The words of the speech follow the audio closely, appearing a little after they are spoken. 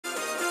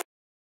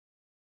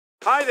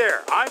Hi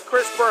there, I'm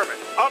Chris Berman.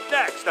 Up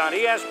next on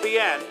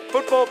ESPN,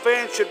 football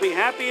fans should be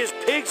happy as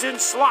pigs in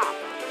slop,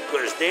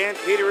 because Dan,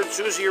 Peter, and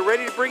Susie are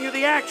ready to bring you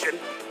the action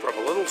from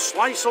a little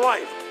slice of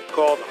life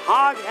called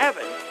Hog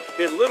Heaven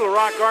in Little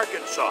Rock,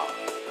 Arkansas.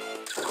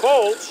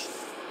 Colts,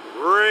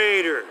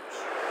 Raiders.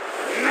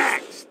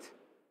 Next.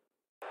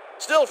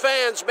 Still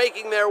fans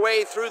making their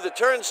way through the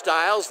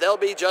turnstiles. They'll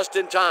be just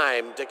in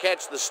time to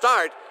catch the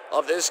start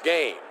of this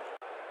game.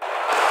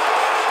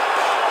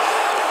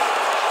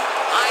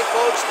 Hi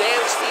folks,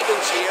 Dan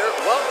Stevens here.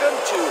 Welcome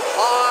to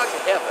Hog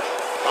Heaven.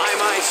 By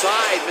my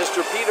side,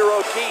 Mr. Peter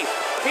O'Keefe.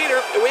 Peter,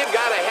 we've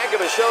got a heck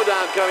of a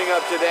showdown coming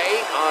up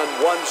today. On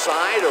one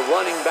side, a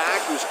running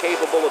back who's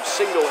capable of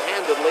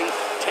single-handedly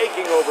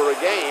taking over a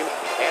game.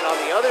 And on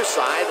the other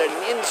side, an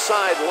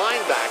inside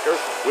linebacker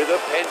with a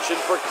penchant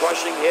for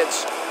crushing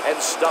hits and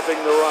stuffing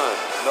the run.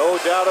 No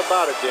doubt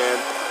about it, Dan.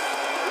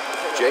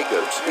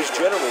 Jacobs is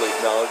generally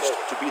acknowledged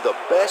to be the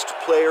best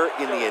player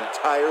in the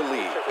entire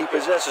league. He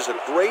possesses a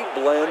great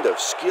blend of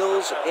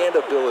skills and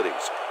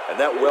abilities, and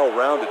that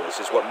well-roundedness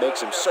is what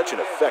makes him such an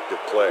effective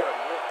player.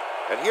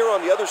 And here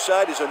on the other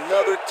side is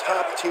another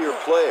top-tier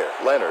player.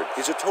 Leonard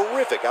is a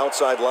terrific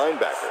outside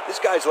linebacker. This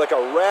guy's like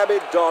a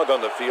rabid dog on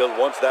the field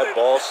once that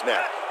ball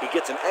snapped. He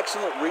gets an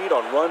excellent read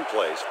on run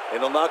plays, and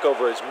he'll knock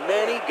over as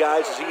many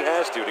guys as he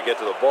has to get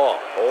to the ball.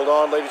 Hold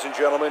on, ladies and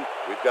gentlemen.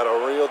 We've got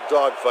a real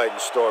dogfight in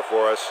store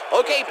for us.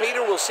 Okay,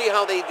 Peter, we'll see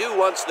how they do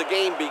once the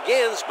game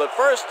begins, but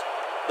first,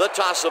 the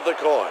toss of the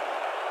coin.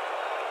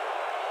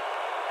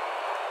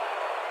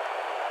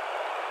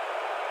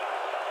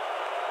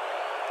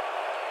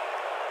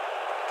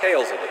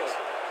 Tails it is.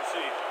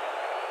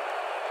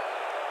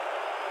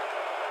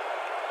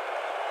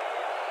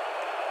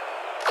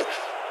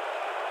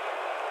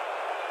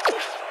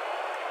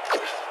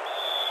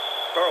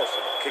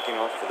 Carlson kicking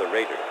off for the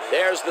Raiders.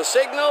 There's the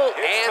signal,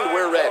 and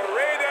we're ready.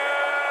 Raider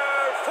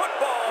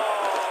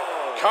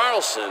football.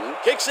 Carlson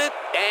kicks it,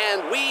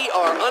 and we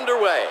are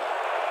underway.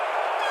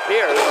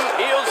 Pierce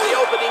heels the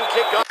opening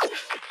kickoff.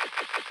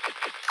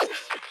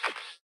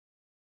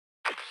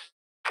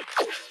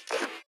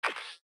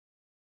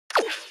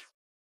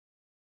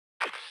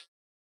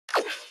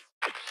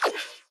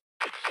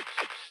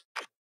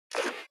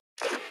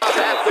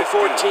 At the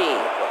 14.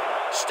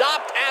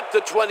 Stopped at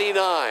the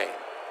 29.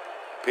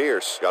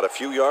 Pierce got a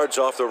few yards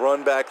off the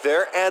run back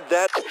there. Add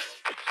that.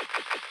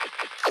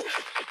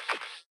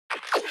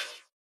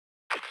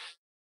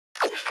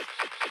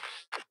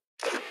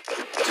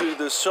 To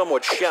the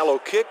somewhat shallow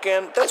kick,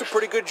 and that's a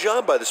pretty good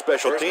job by the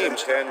special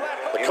teams.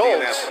 The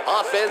Colts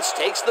offense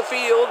takes the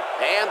field,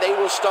 and they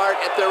will start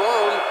at their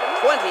own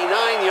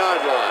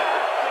 29-yard line.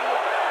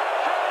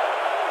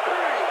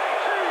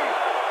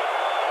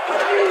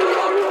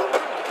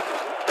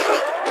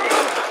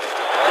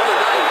 Number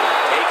 90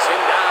 takes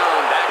him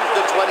down back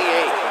to the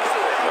 28.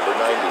 Number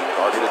 90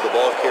 targeted the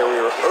ball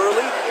carrier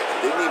early.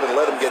 Didn't even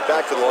let him get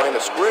back to the line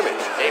of scrimmage.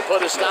 They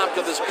put a stop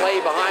to this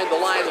play behind the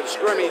line of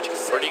scrimmage.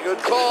 Pretty good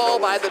call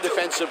by the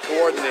defensive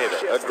coordinator.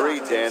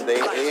 Agreed, Dan. They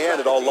had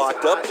it all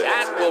locked up there.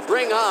 That will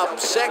bring up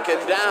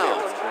second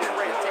down.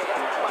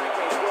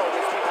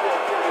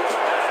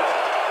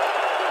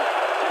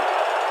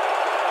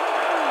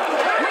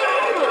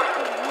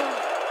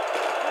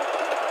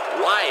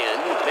 Ryan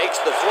makes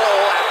the throw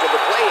after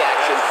the play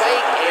action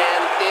fake,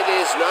 and it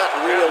is not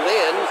reeled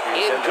in.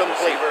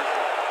 Incomplete.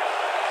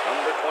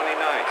 Number 29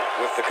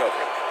 with the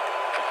coverage.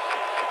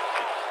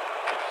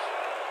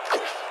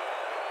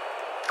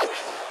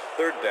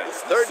 Third down.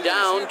 Third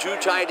down, two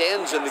tight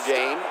ends in the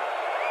game.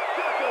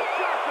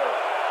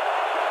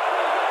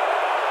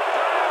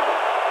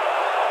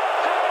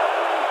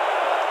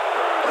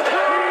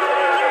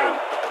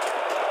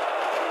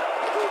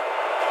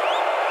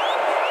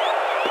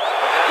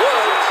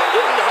 Woods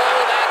didn't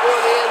haul that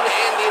one in,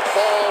 and it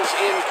falls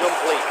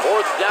incomplete.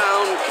 Fourth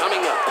down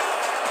coming up.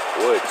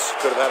 Woods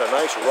could have had a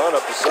nice run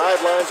up the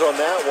sidelines on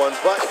that one,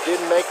 but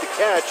didn't make the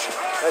catch.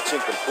 That's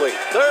incomplete.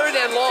 Third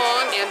and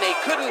long, and they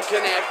couldn't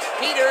connect.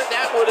 Peter,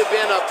 that would have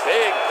been a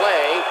big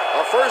play,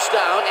 a first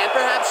down, and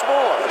perhaps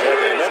more. Yeah,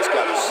 man, that's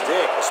got to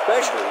sting,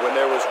 especially when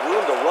there was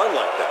room to run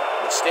like that.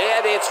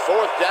 Instead, it's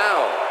fourth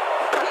down.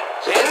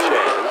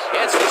 Sanchez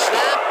gets the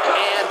snap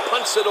and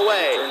punts it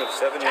away. Return of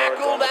 7 yards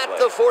Tackled on the at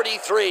play. the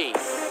 43.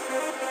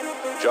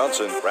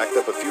 Johnson racked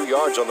up a few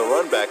yards on the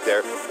run back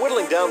there,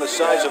 whittling down the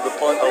size of the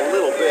punt a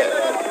little bit.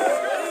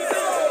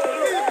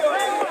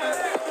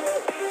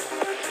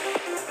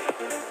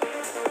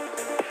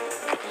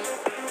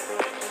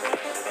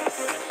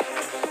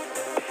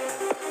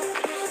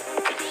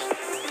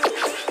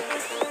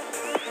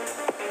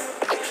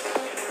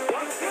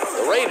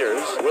 The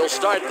Raiders will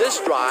start this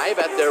drive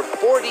at their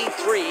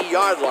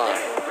 43-yard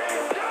line.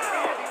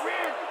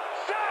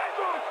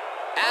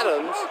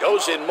 Adams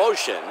goes in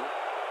motion.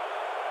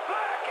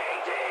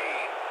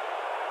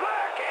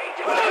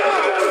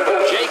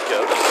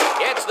 Jacobs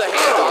gets the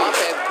handoff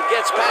and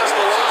gets past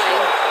the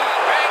line.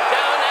 Dragged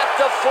down at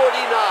the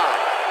 49.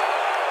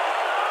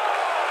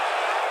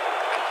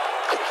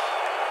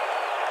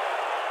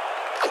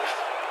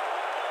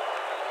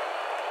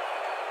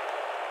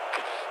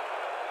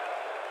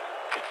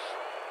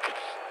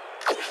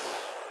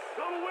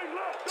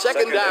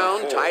 Second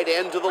down, tight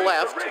end to the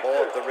left.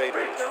 Ball at the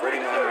Raiders,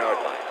 49-yard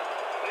line.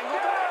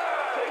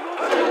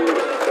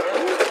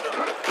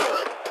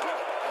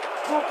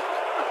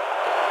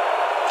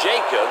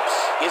 Jacobs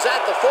is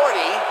at the 40,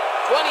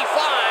 25,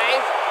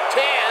 10,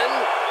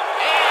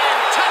 and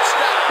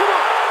touchdown.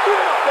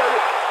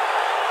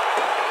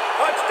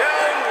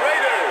 Touchdown,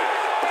 Raiders!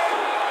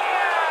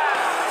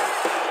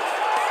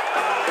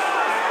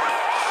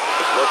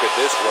 Look at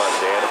this run,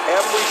 Dan.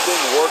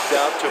 Everything worked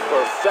out to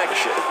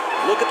perfection.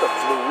 Look at the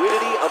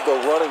fluidity of the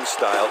running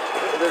style.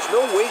 There's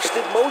no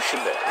wasted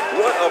motion there.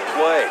 What a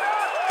play.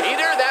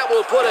 Peter, that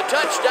will put a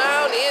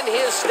touchdown in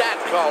his stat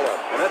column.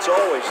 And that's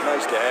always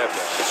nice to have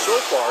that. So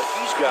far,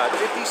 he's got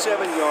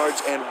 57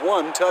 yards and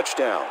 1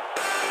 touchdown.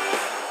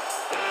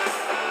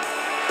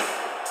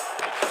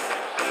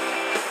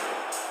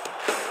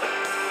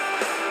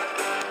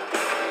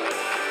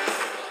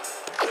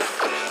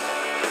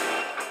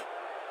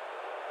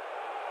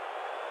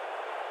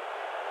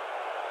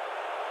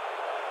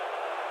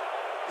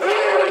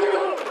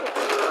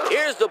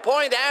 Here's the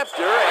point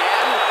after,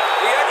 and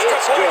The extra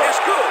it's point good. is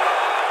good.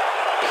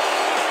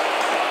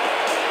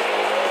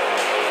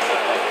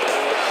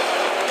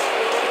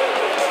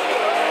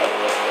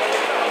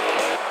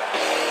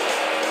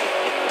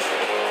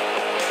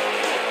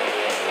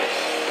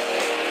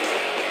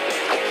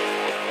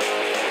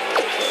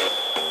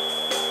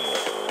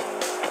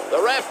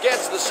 The ref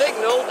gets the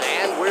signal,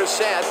 and we're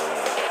set.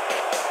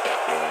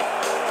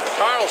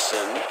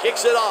 Carlson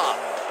kicks it off.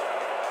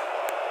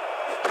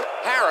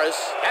 Harris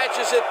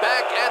catches it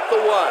back at the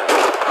 1.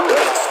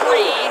 It's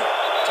 3,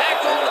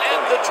 tackled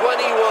at the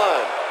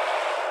 21.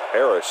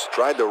 Harris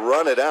tried to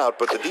run it out,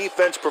 but the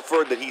defense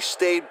preferred that he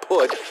stayed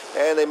put,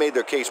 and they made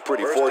their case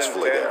pretty First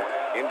forcefully and 10, there.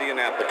 The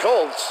Indianapolis.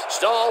 Colts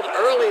stalled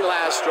early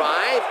last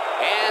drive,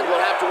 and we'll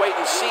have to wait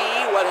and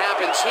see what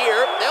happens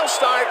here. They'll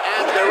start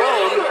at their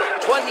own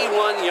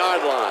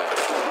 21-yard line.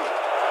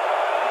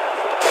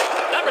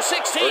 Number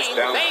 16 First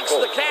down, makes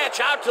Colts. the catch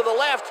out to the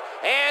left,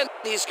 and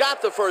he's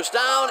got the first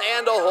down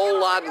and a whole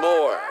lot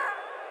more.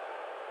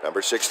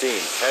 Number 16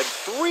 had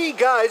 3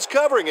 guys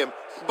covering him,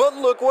 but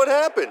look what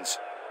happens.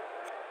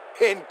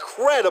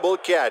 Incredible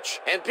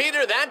catch. And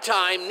Peter, that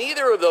time,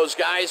 neither of those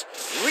guys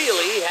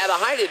really had a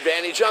height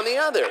advantage on the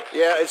other.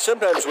 Yeah, and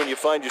sometimes when you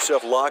find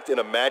yourself locked in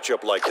a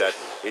matchup like that,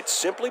 it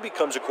simply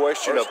becomes a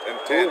question First of and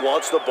who 10.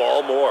 wants the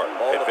ball more.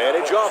 Ball at the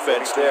Advantage Colts,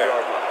 offense 42 there.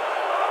 yard line.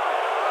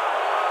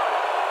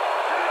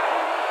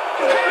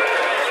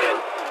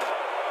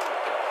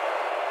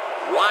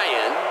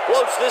 Ryan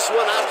floats this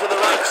one out to the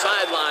right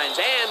sidelines,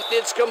 and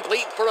it's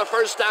complete for a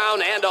first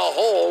down and a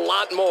whole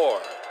lot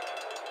more.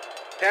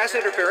 Pass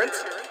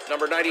interference,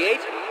 number 98,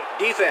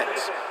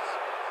 defense.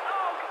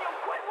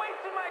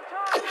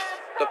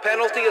 The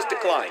penalty is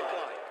declined.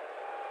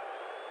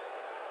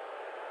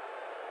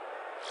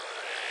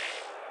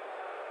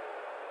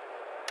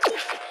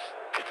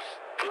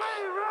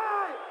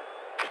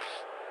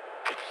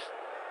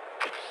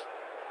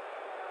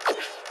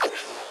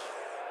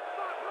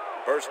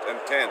 First and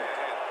 10.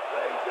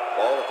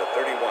 Ball at the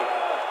 31.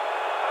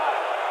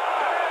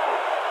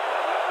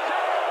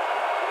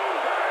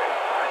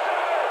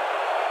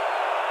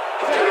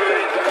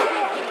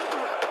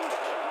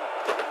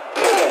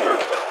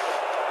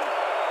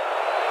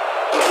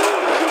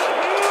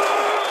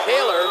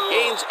 Taylor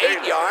gains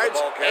 8 yards,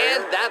 ball carrier.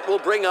 and that will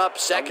bring up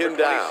second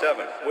Number down.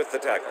 27 with the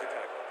tackle.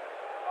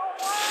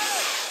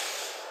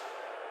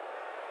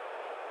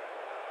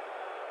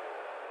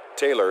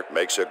 Taylor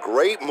makes a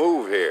great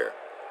move here.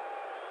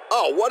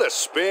 Oh, what a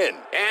spin.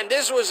 And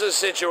this was a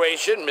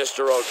situation,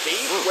 Mr.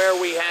 O'Keefe, where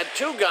we had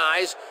 2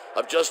 guys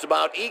of just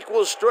about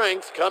equal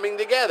strength coming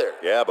together.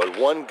 Yeah, but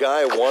one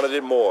guy wanted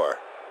it more.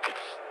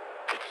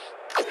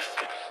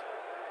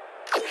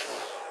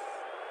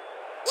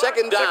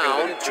 Second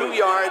down, and 2 2.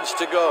 yards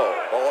to go.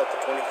 Ball at the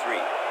 23.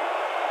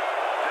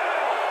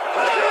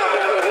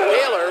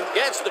 Taylor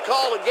gets the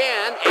call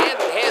again, and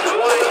it heads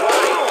wide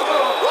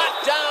right.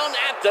 Brought down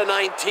at the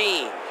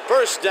 19.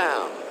 First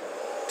down.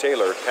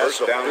 Taylor has First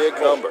some down, big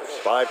Colts. numbers.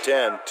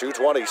 5'10",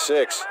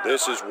 226.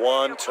 This is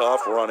one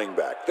tough running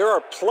back. There are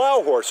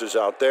plow horses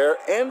out there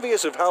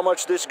envious of how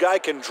much this guy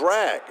can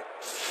drag.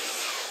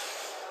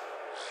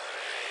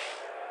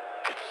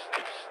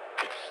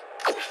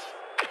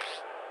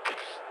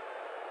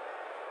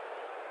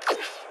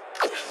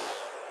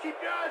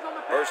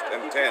 First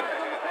and 10.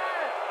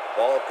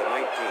 Ball at the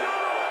 19.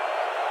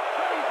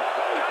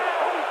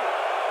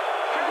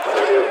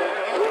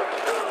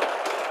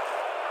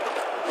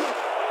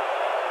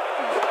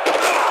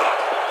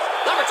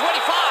 Number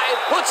 25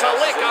 puts a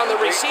lick on the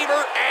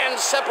receiver and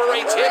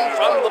separates him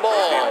from the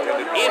ball.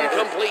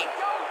 Incomplete.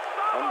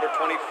 Number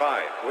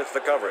 25 with the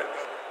coverage.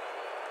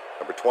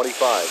 Number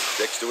 25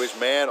 sticks to his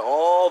man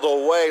all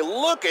the way.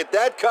 Look at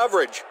that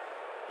coverage.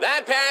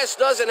 That pass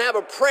doesn't have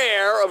a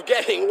prayer of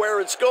getting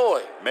where it's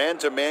going.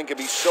 Man-to-man can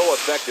be so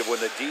effective when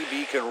the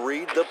DB can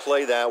read the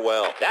play that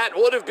well. That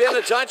would have been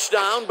a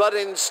touchdown, but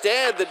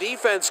instead the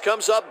defense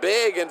comes up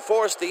big and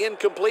forced the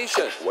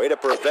incompletion. Way to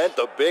prevent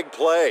the big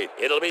play.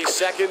 It'll be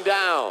second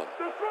down.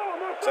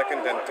 Second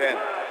and 10.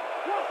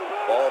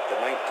 Ball at the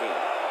 19.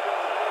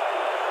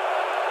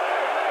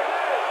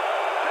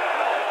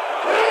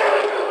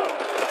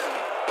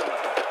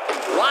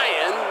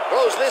 Ryan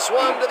throws this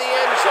one to the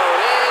end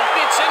zone, and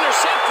it's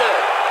intercepted.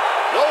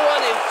 No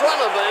one in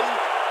front of him.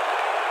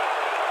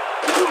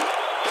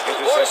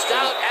 Forced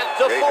out at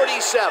the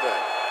 47.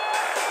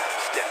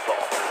 Step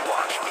off and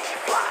watch me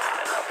fly.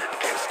 Nothing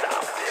can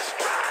stop this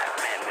drive.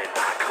 Man, when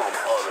I come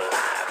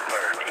alive,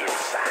 burn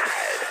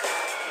inside.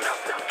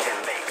 Nothing can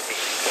make me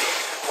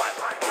miss. Quite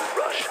like the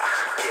rush I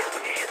get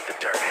when you hit the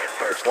dirt head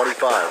first.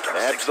 25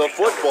 nabs the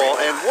football,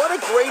 and what a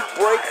great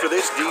break for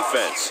this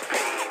defense.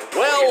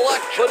 Well,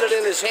 luck put it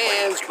in his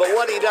hands, but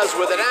what he does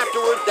with it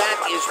afterward, that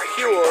is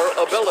pure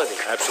ability.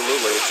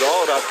 Absolutely. It's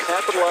all about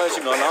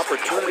capitalizing on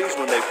opportunities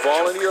when they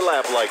fall into your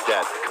lap like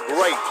that.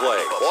 Great play.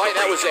 Boy,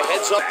 that was a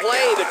heads-up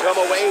play to come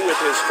away with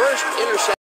his first interception.